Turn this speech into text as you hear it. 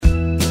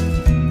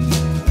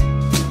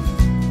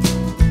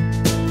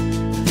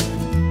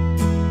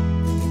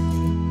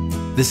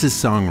This is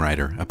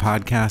Songwriter, a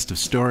podcast of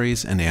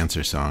stories and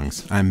answer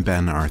songs. I'm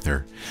Ben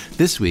Arthur.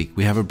 This week,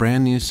 we have a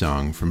brand new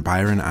song from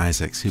Byron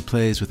Isaacs, who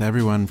plays with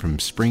everyone from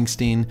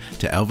Springsteen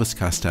to Elvis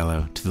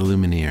Costello to the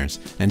Lumineers,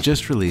 and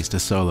just released a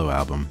solo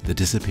album, The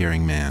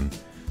Disappearing Man.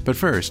 But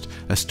first,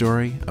 a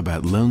story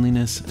about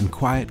loneliness and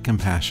quiet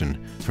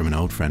compassion from an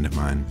old friend of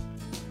mine.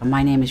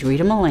 My name is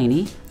Rita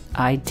Mullaney.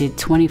 I did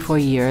 24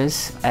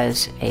 years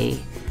as a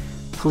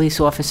police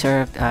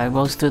officer. I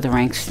rose through the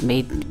ranks,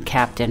 made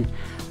captain.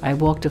 I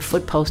walked a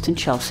foot post in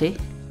Chelsea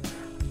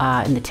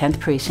in the 10th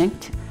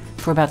precinct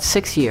for about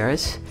 6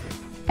 years.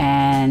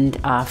 And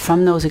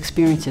from those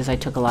experiences, I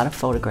took a lot of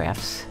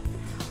photographs.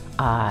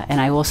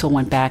 And I also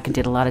went back and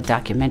did a lot of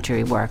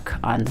documentary work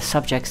on the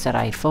subjects that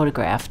I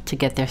photographed to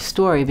get their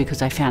story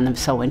because I found them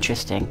so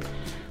interesting.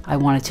 I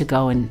wanted to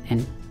go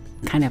and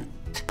kind of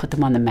put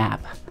them on the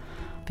map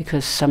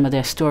because some of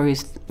their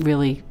stories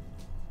really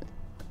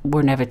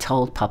were never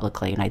told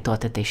publicly, and I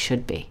thought that they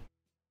should be.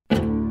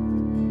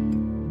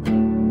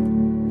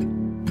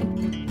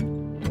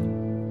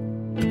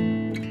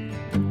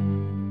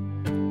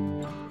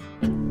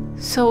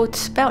 So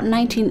it's about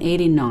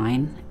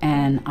 1989,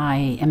 and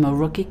I am a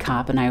rookie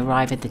cop, and I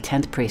arrive at the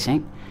 10th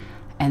precinct,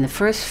 and the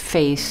first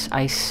face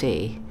I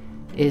see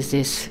is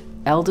this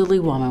elderly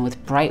woman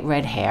with bright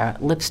red hair,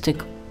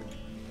 lipstick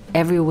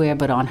everywhere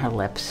but on her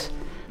lips,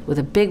 with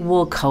a big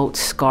wool coat,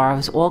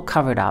 scarves, all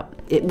covered up.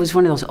 It was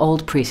one of those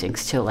old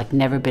precincts too, like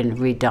never been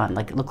redone,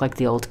 like it looked like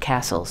the old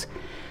castles.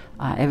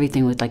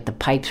 Everything was like the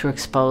pipes were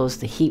exposed,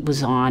 the heat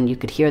was on, you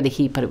could hear the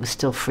heat, but it was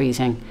still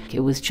freezing.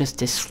 It was just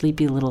this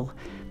sleepy little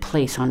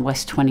place on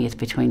West 20th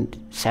between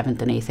 7th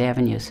and 8th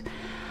Avenues.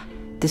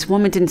 This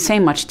woman didn't say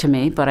much to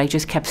me, but I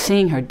just kept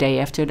seeing her day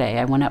after day.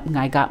 I went up and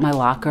I got my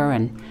locker,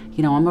 and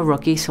I'm a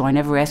rookie, so I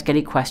never ask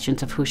any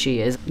questions of who she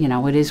is.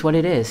 It is what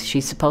it is.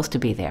 She's supposed to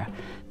be there.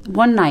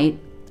 One night,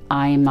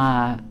 I'm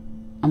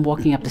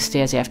walking up the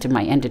stairs after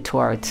my ended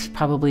tour. It's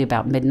probably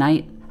about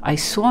midnight. I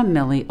saw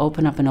Millie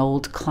open up an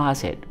old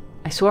closet.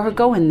 I saw her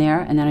go in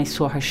there, and then I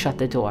saw her shut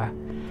the door.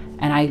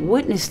 And I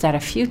witnessed that a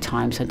few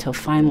times until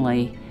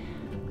finally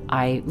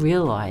I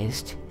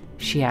realized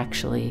she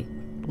actually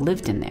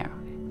lived in there.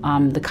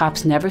 The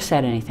cops never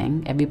said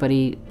anything.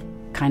 Everybody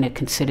kind of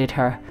considered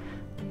her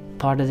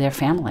part of their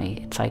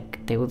family. It's like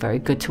they were very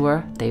good to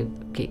her. They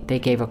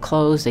gave her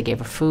clothes, they gave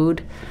her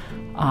food,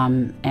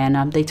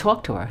 and they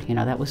talked to her.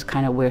 That was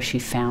kind of where she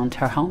found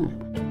her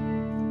home.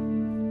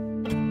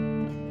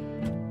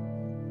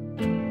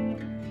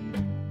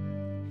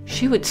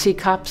 She would see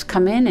cops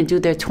come in and do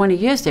their 20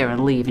 years there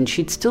and leave, and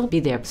she'd still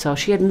be there. So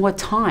she had more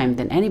time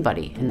than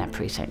anybody in that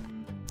precinct.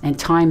 And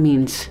time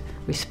means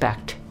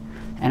respect.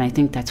 And I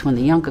think that's when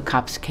the younger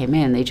cops came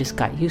in, they just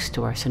got used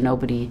to her, so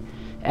nobody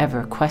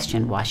ever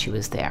questioned why she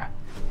was there.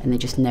 And they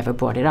just never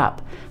brought it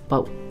up.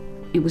 But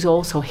it was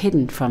also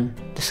hidden from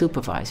the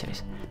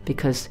supervisors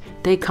because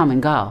they come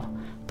and go,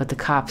 but the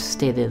cops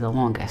stay there the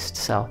longest.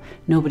 So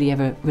nobody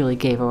ever really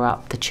gave her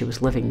up that she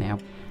was living there.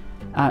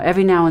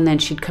 Every now and then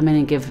she'd come in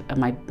and give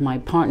my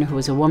partner, who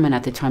was a woman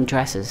at the time,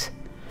 dresses.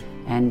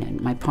 And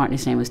my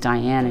partner's name was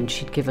Diane, and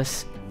she'd give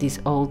us these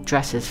old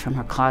dresses from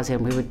her closet,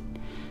 and we would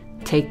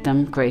take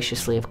them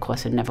graciously, of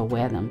course, and never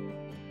wear them.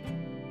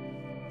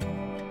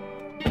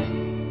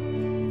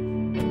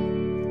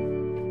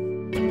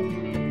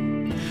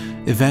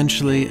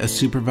 Eventually, a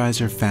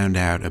supervisor found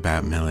out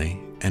about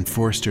Millie and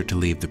forced her to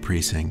leave the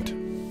precinct.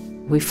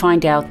 We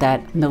find out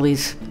that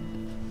Millie's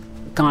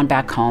gone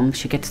back home.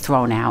 She gets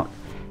thrown out.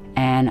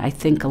 And I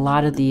think a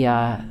lot of the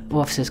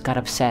officers got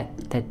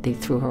upset that they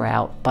threw her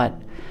out. But,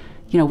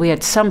 we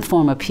had some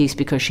form of peace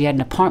because she had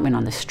an apartment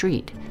on the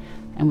street.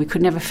 And we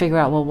could never figure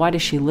out, well, why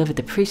does she live at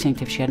the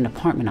precinct if she had an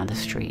apartment on the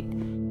street?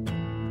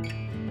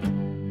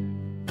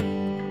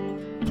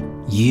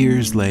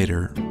 Years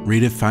later,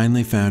 Rita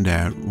finally found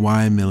out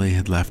why Millie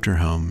had left her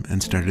home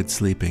and started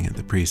sleeping at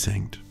the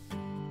precinct.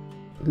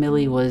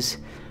 Millie was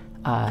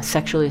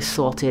sexually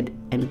assaulted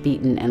and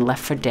beaten and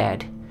left for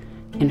dead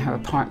in her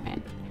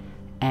apartment.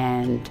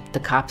 And the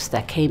cops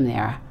that came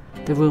there,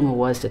 the rumor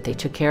was that they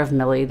took care of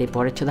Millie, they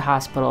brought her to the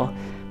hospital,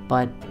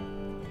 but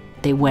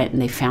they went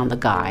and they found the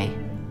guy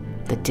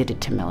that did it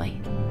to Millie,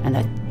 and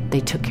that they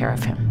took care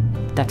of him.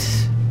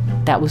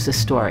 That was the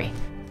story.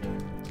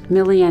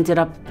 Millie ended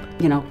up,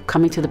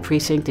 coming to the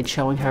precinct and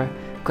showing her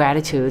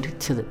gratitude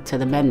to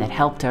the men that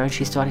helped her, and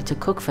she started to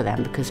cook for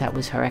them because that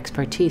was her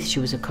expertise. She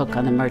was a cook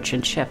on the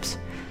merchant ships.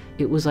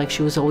 It was like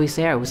she was always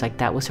there. It was like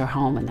that was her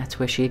home, and that's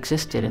where she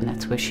existed, and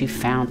that's where she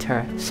found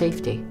her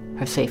safety,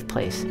 her safe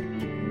place.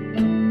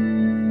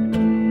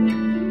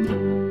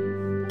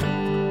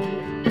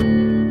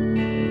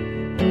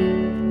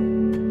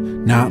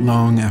 Not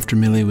long after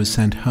Millie was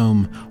sent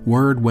home,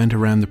 word went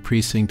around the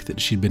precinct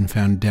that she'd been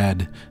found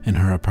dead in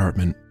her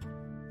apartment.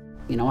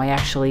 I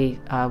actually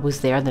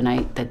was there the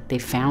night that they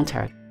found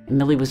her.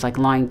 Millie was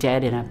lying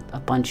dead in a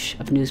bunch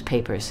of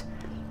newspapers.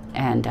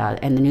 And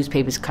the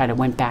newspapers kind of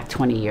went back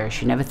 20 years.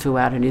 She never threw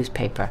out a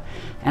newspaper.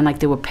 And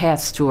there were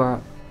paths to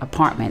her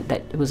apartment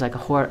that it was like a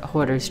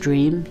hoarder's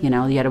dream. You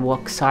had to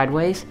walk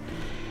sideways.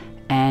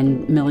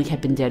 And Millie had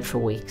been dead for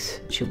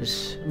weeks. It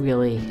was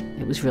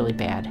really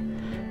bad.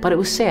 But it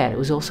was sad. It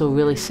was also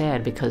really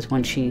sad because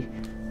when she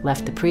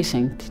left the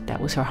precinct, that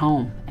was her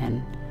home,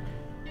 and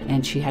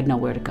she had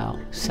nowhere to go.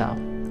 So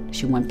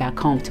she went back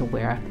home to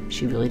where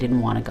she really didn't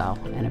want to go,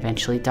 and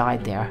eventually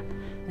died there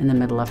in the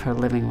middle of her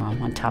living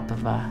room on top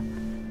of a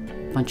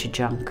bunch of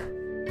junk.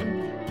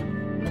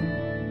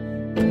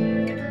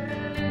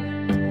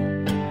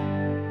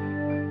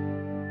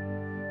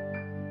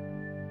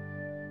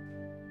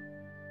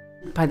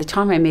 By the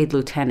time I made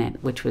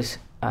lieutenant, which was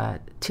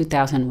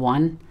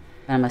 2001,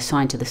 I'm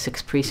assigned to the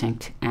 6th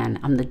Precinct, and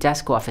I'm the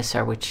desk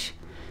officer, which,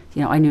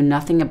 I knew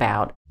nothing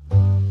about.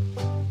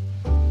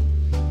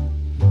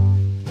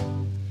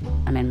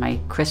 I'm in my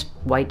crisp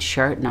white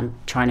shirt, and I'm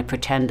trying to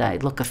pretend I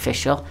look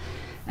official.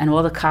 And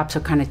all the cops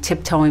are kind of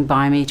tiptoeing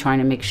by me, trying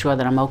to make sure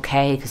that I'm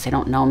okay, because they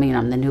don't know me, and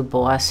I'm the new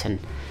boss. And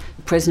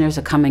prisoners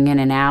are coming in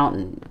and out,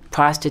 and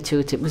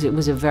prostitutes. It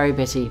was a very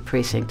busy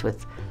precinct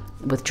with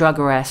drug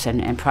arrests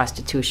and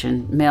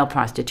prostitution, male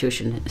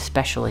prostitution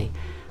especially,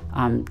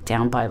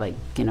 down by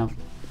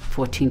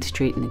 14th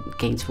Street and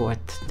Gainsborough.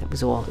 It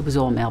was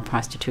all male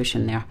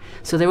prostitution there.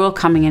 So they're all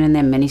coming in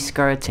their mini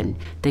skirts, and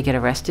they get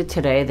arrested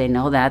today. They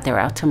know that they're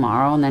out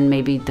tomorrow, and then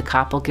maybe the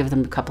cop will give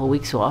them a couple of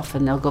weeks off,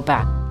 and they'll go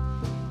back.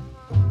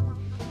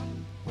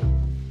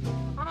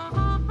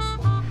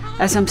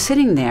 As I'm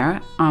sitting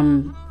there,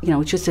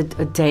 it's just a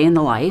day in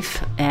the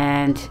life,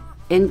 and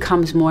in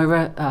comes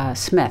Moira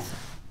Smith.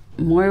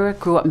 Moira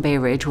grew up in Bay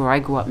Ridge, where I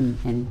grew up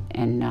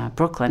in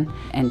Brooklyn,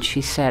 and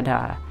she said,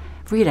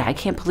 Rita, I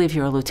can't believe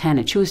you're a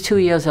lieutenant. She was 2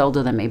 years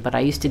older than me, but I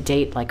used to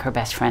date her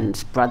best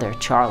friend's brother,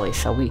 Charlie.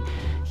 So we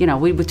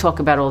would talk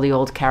about all the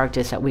old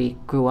characters that we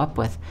grew up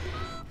with.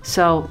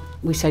 So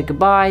we said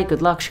goodbye,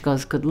 good luck. She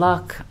goes, good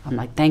luck. I'm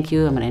like, thank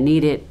you, I'm gonna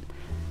need it.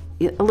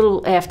 A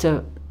little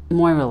after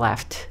Moira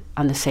left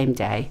on the same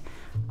day,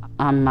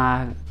 I'm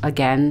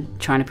again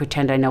trying to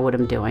pretend I know what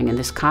I'm doing, and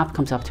this cop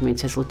comes up to me and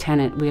says,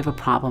 Lieutenant, we have a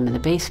problem in the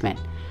basement.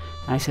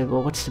 And I said,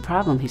 well, what's the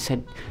problem? He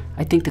said,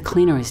 I think the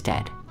cleaner is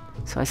dead.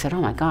 So I said, oh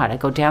my God. I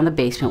go down the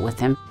basement with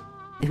him.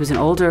 He was an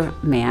older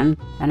man,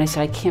 and I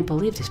said, I can't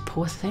believe this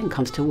poor thing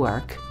comes to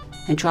work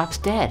and drops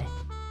dead.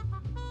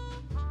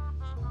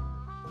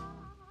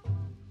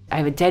 I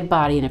have a dead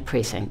body in a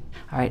precinct.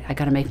 All right, I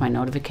gotta make my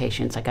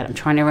notifications. I'm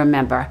trying to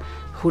remember,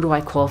 who do I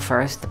call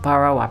first? The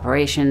borough,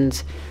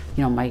 operations,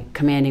 my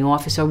commanding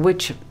officer,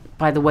 which,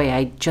 by the way,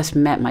 I just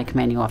met my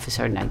commanding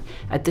officer, and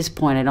at this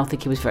point, I don't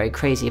think he was very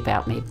crazy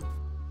about me.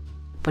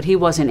 But he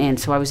wasn't in,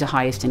 so I was the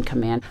highest in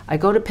command. I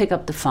go to pick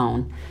up the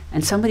phone,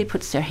 and somebody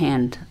puts their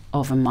hand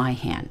over my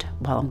hand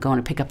while I'm going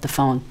to pick up the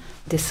phone.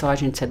 This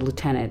sergeant said,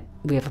 Lieutenant,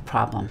 we have a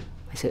problem.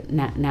 I said,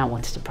 now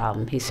what's the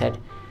problem? He said,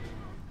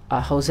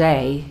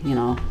 Jose,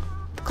 the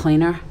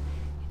cleaner,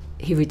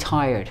 he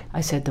retired.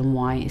 I said, then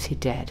why is he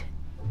dead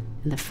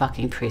in the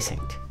fucking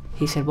precinct?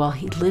 He said, well,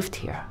 he lived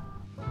here.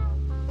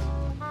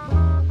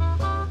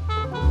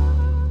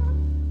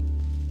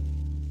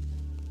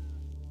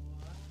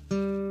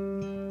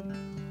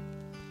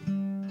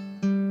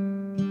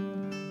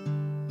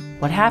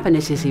 What happened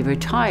is he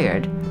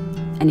retired,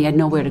 and he had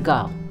nowhere to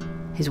go.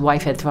 His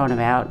wife had thrown him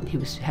out. He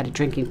had a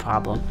drinking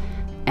problem,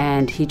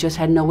 and he just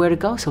had nowhere to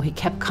go, so he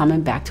kept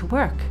coming back to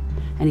work,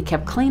 and he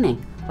kept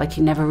cleaning like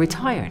he never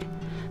retired.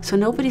 So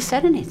nobody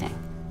said anything,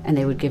 and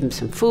they would give him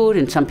some food,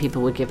 and some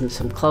people would give him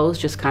some clothes,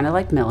 just kind of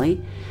like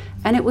Millie.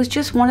 And it was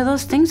just one of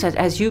those things that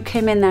as you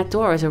came in that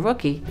door as a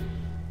rookie,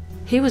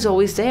 he was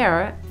always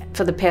there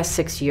for the past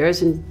 6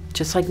 years, and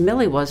just like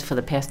Millie was for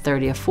the past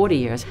 30 or 40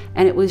 years.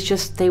 And it was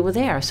just, they were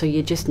there, so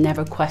you just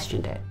never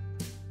questioned it.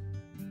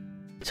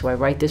 So I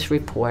write this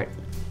report,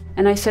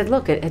 and I said,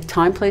 look, at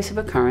time, place of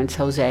occurrence,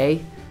 Jose,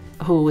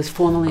 who was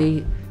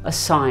formerly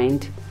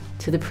assigned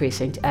to the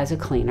precinct as a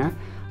cleaner,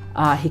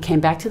 he came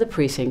back to the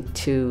precinct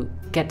to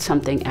get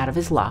something out of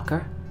his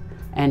locker,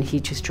 and he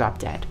just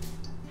dropped dead.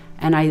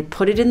 And I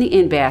put it in the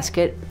in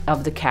basket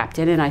of the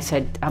captain, and I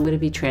said, I'm going to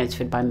be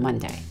transferred by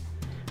Monday.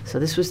 So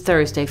this was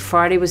Thursday.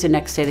 Friday was the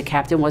next day. The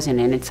captain wasn't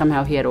in, and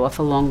somehow he had off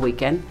a long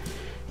weekend.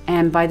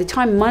 And by the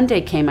time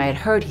Monday came, I had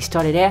heard he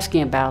started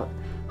asking about,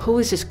 who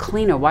is this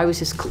cleaner? Why was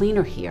this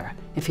cleaner here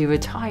if he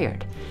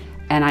retired?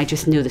 And I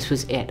just knew this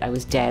was it. I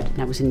was dead,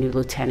 and I was a new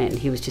lieutenant, and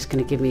he was just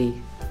going to give me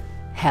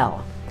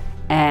hell.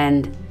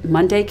 And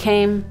Monday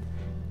came,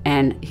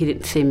 and he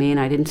didn't see me, and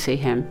I didn't see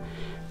him.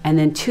 And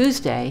then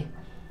Tuesday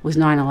was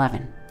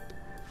 9/11.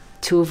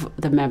 Two of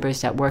the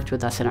members that worked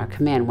with us in our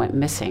command went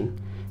missing,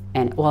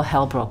 and all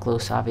hell broke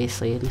loose,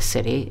 obviously, in the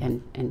city,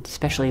 and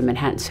especially in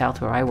Manhattan South,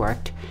 where I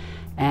worked.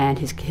 And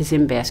his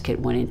in basket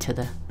went into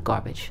the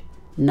garbage.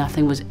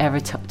 Nothing was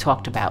ever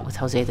talked about with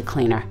Jose the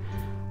cleaner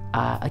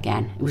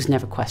again. It was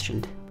never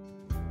questioned.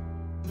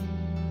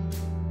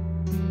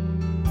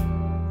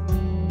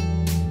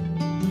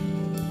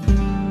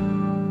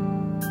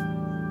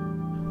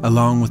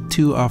 Along with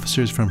 2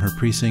 officers from her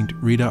precinct,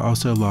 Rita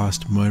also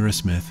lost Moira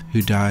Smith,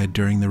 who died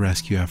during the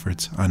rescue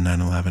efforts on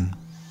 9/11.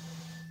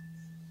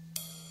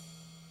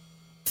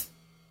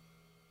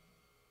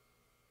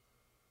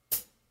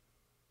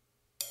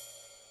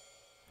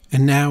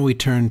 And now we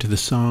turn to the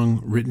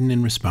song written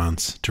in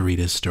response to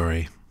Rita's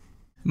story.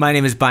 My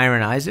name is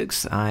Byron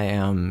Isaacs. I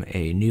am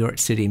a New York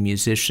City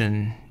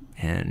musician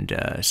and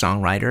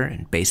songwriter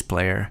and bass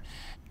player.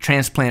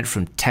 Transplant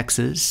from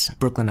Texas,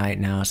 Brooklynite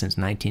now since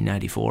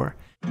 1994.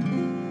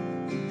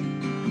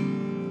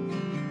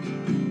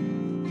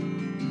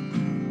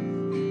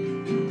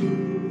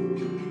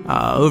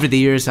 Over the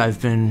years,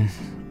 I've been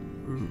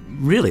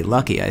really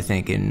lucky, I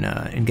think, in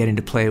getting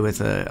to play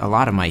with a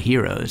lot of my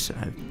heroes.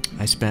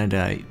 I spent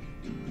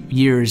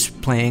years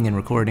playing and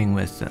recording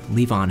with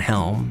Levon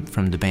Helm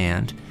from the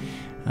band,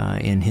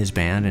 in his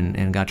band,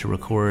 and got to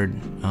record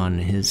on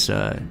his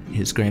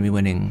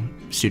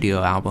Grammy-winning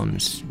studio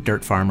albums,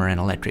 Dirt Farmer and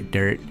Electric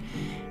Dirt.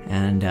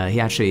 And he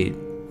actually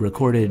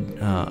recorded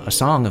a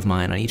song of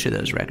mine on each of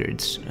those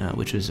records,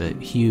 which was a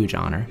huge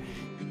honor.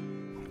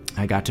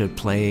 I got to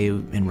play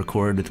and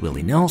record with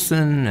Willie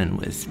Nelson and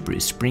with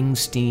Bruce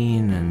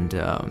Springsteen,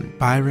 and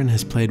Byron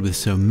has played with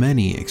so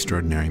many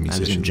extraordinary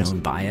musicians. I was in Joan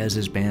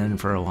Baez's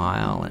band for a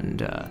while, and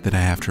that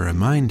I have to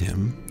remind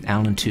him,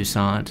 Alan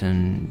Toussaint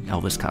and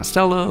Elvis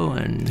Costello,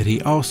 and that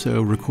he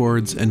also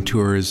records and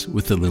tours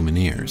with the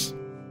Lumineers.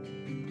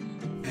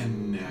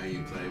 And now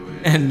you play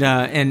with...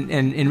 And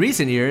in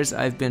recent years,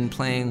 I've been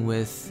playing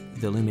with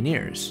the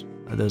Lumineers.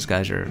 Those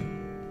guys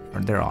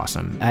they're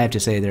awesome. I have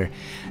to say they're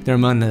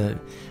among the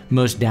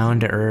most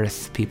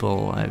down-to-earth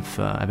people I've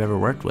ever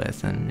worked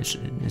with, and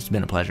it's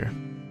been a pleasure.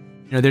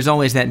 You know, there's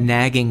always that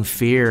nagging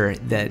fear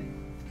that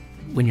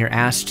when you're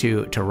asked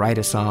to write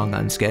a song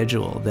on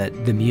schedule,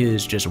 that the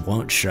muse just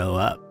won't show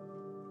up.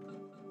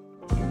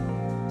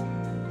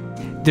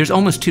 There's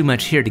almost too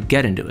much here to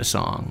get into a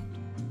song.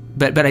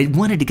 But I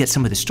wanted to get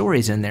some of the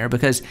stories in there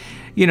because,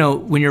 you know,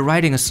 when you're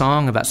writing a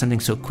song about something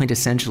so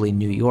quintessentially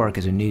New York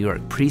as a New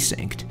York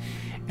precinct,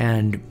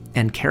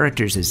 and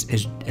characters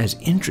as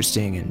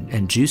interesting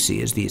and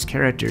juicy as these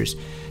characters,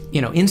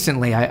 you know,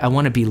 instantly I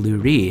want to be Lou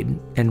Reed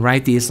and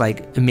write these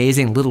like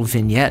amazing little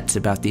vignettes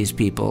about these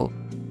people.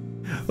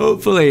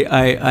 Hopefully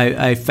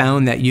I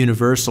found that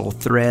universal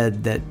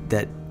thread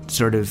that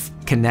sort of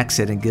connects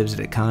it and gives it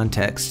a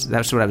context.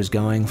 That's what I was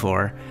going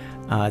for,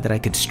 that I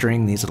could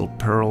string these little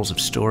pearls of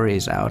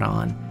stories out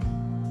on.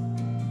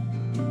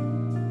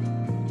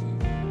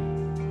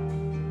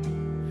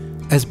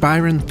 As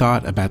Byron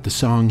thought about the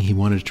song he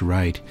wanted to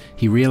write,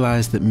 he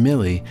realized that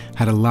Millie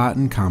had a lot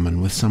in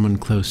common with someone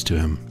close to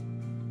him.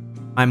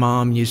 My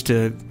mom used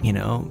to, you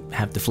know,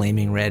 have the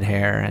flaming red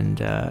hair and,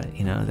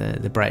 you know,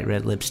 the bright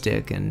red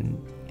lipstick, and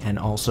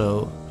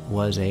also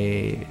was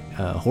a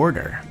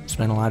hoarder.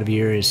 Spent a lot of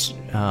years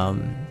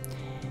in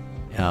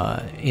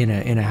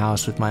a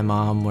house with my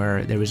mom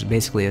where there was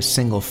basically a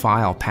single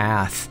file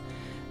path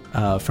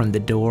from the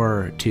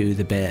door to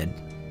the bed,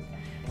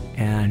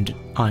 and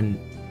on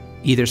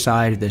either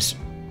side of this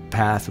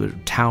path were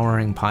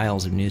towering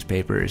piles of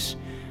newspapers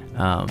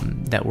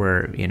that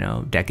were, you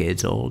know,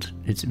 decades old.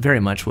 It's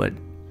very much what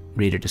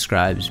Rita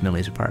describes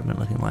Millie's apartment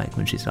looking like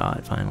when she saw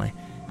it finally.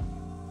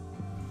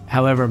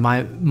 However,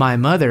 my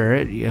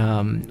mother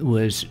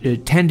was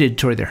tended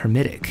toward the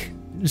hermetic.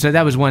 So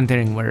that was one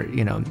thing where,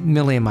 you know,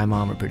 Millie and my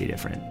mom were pretty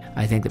different.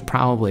 I think that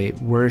probably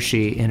were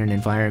she in an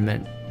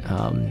environment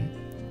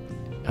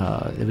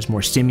that was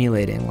more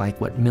stimulating, like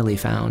what Millie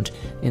found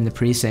in the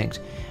precinct,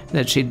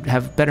 that she'd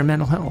have better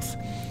mental health.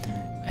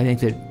 I think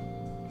that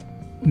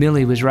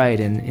Millie was right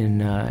in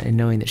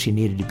knowing that she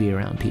needed to be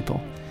around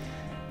people,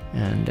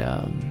 and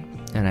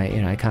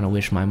I kind of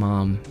wish my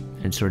mom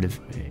had sort of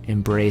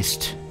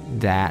embraced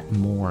that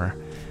more,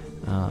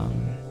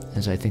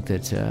 as I think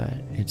that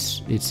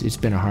it's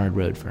been a hard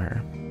road for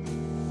her.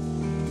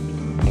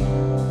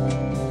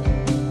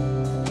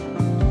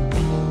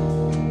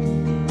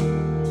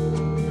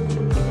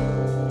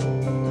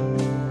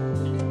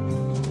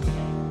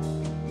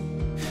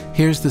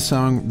 Here's the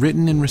song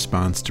written in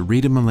response to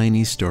Rita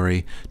Mullaney's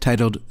story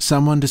titled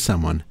Someone to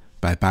Someone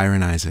by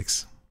Byron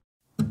Isaacs.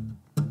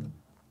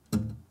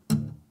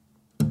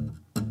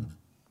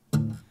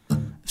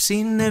 I've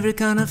seen every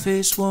kind of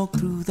face walk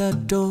through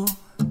that door.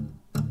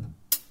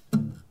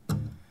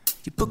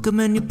 You book them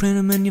and you print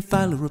them and you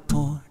file a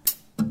report.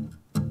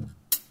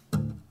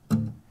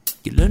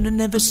 You learn to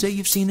never say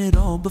you've seen it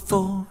all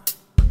before.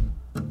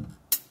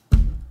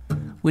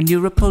 When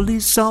you're a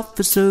police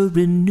officer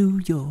in New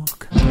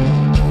York.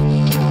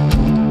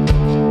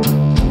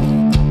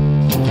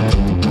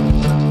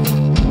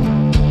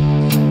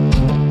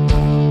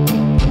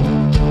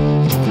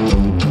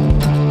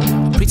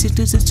 Precinct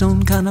is its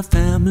own kind of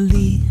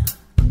family,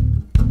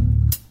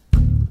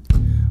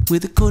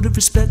 with a code of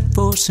respect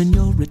for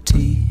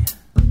seniority.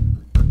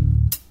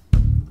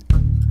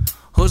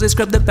 Jose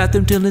scrubbed the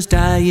bathroom till his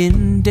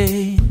dying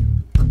day.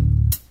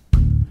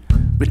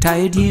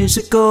 Retired years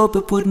ago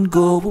but wouldn't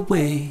go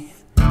away.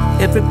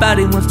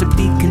 Everybody wants to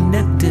be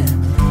connected.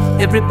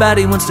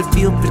 Everybody wants to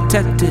feel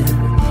protected.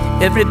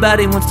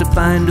 Everybody wants to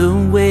find a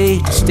way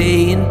to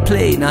stay and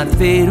play, not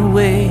fade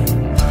away.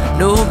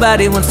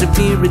 Nobody wants to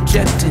be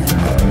rejected.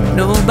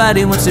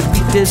 Nobody wants to be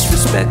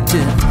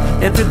disrespected.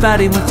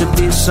 Everybody wants to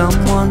be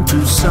someone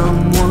to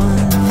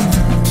someone.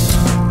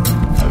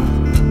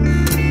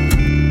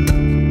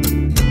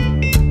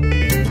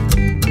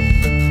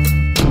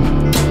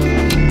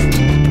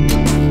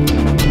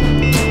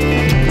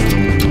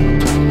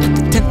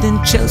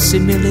 Chelsea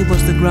Millie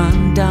was the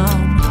grande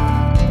dame,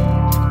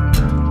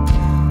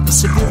 a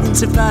civilian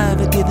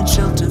survivor given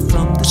shelter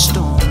from the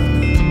storm.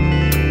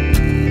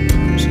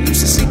 She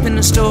used to sleep in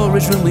the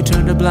storage room, we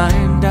turned a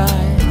blind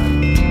eye.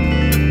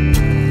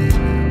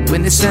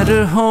 When they sent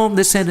her home,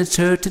 they sentenced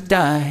her to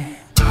die.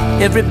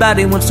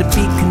 Everybody wants to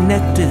be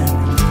connected,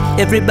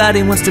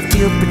 everybody wants to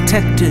feel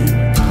protected,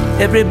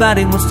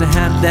 everybody wants to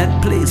have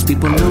that place.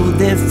 People know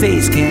their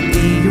face can't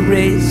be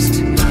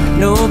erased.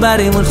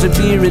 Nobody wants to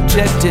be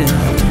rejected,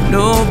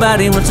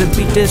 nobody wants to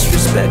be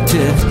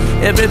disrespected.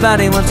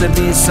 Everybody wants to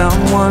be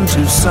someone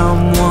to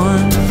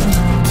someone.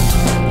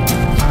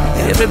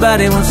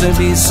 Everybody wants to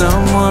be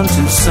someone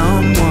to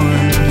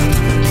someone.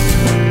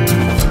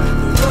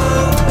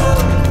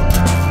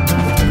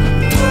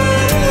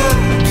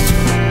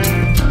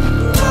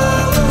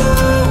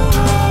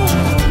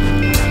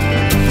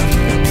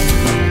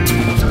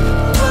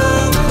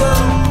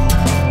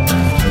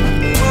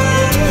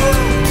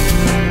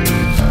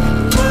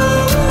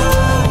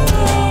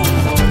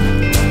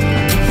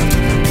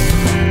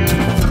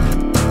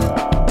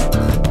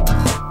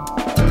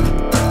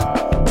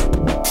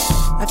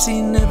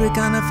 Seen every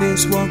kind of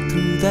face walk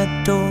through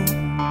that door,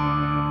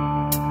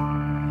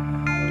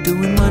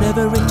 doing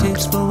whatever it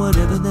takes for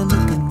whatever they're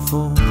looking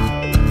for.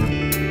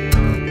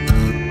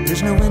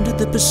 There's no end to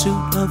the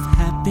pursuit of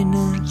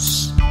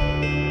happiness,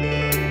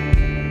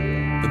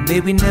 but may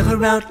we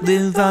never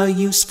outlive our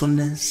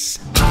usefulness.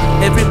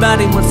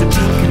 Everybody wants to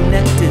be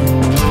connected,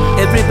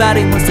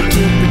 everybody wants to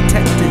feel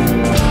protected,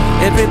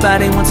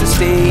 everybody wants to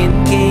stay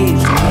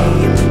engaged,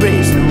 be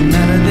embraced no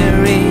matter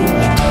their age.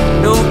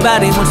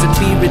 Nobody wants to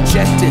be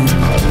rejected,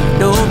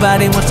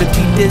 nobody wants to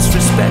be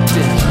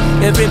disrespected.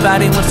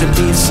 Everybody wants to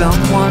be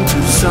someone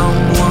to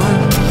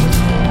someone.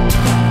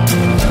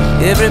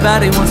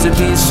 Everybody wants to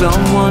be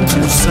someone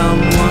to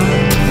someone.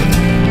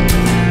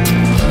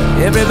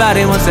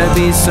 Everybody wants to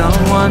be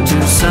someone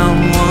to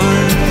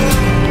someone.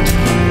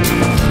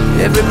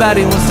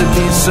 Everybody wants to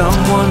be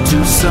someone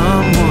to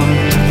someone.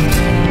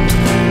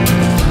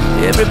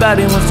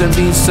 Everybody wants to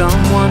be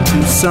someone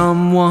to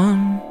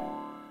someone.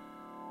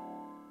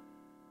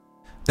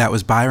 That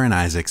was Byron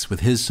Isaacs with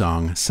his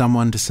song,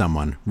 Someone to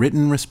Someone,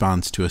 written in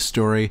response to a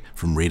story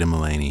from Rita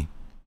Mullaney.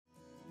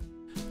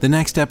 The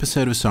next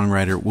episode of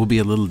Songwriter will be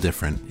a little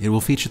different. It will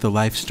feature the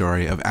life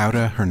story of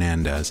Aura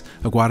Hernandez,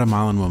 a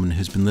Guatemalan woman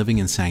who's been living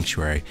in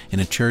sanctuary in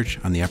a church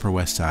on the Upper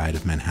West Side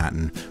of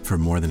Manhattan for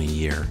more than a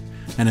year,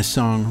 and a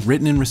song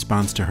written in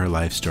response to her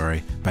life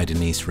story by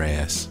Denise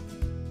Reyes.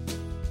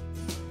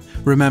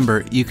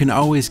 Remember, you can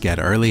always get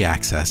early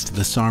access to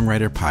the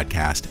Songwriter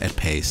podcast at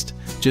Paste.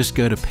 Just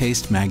go to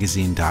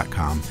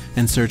pastemagazine.com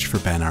and search for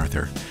Ben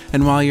Arthur.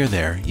 And while you're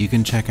there, you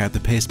can check out the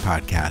Paste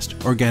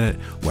podcast or get it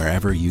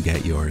wherever you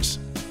get yours.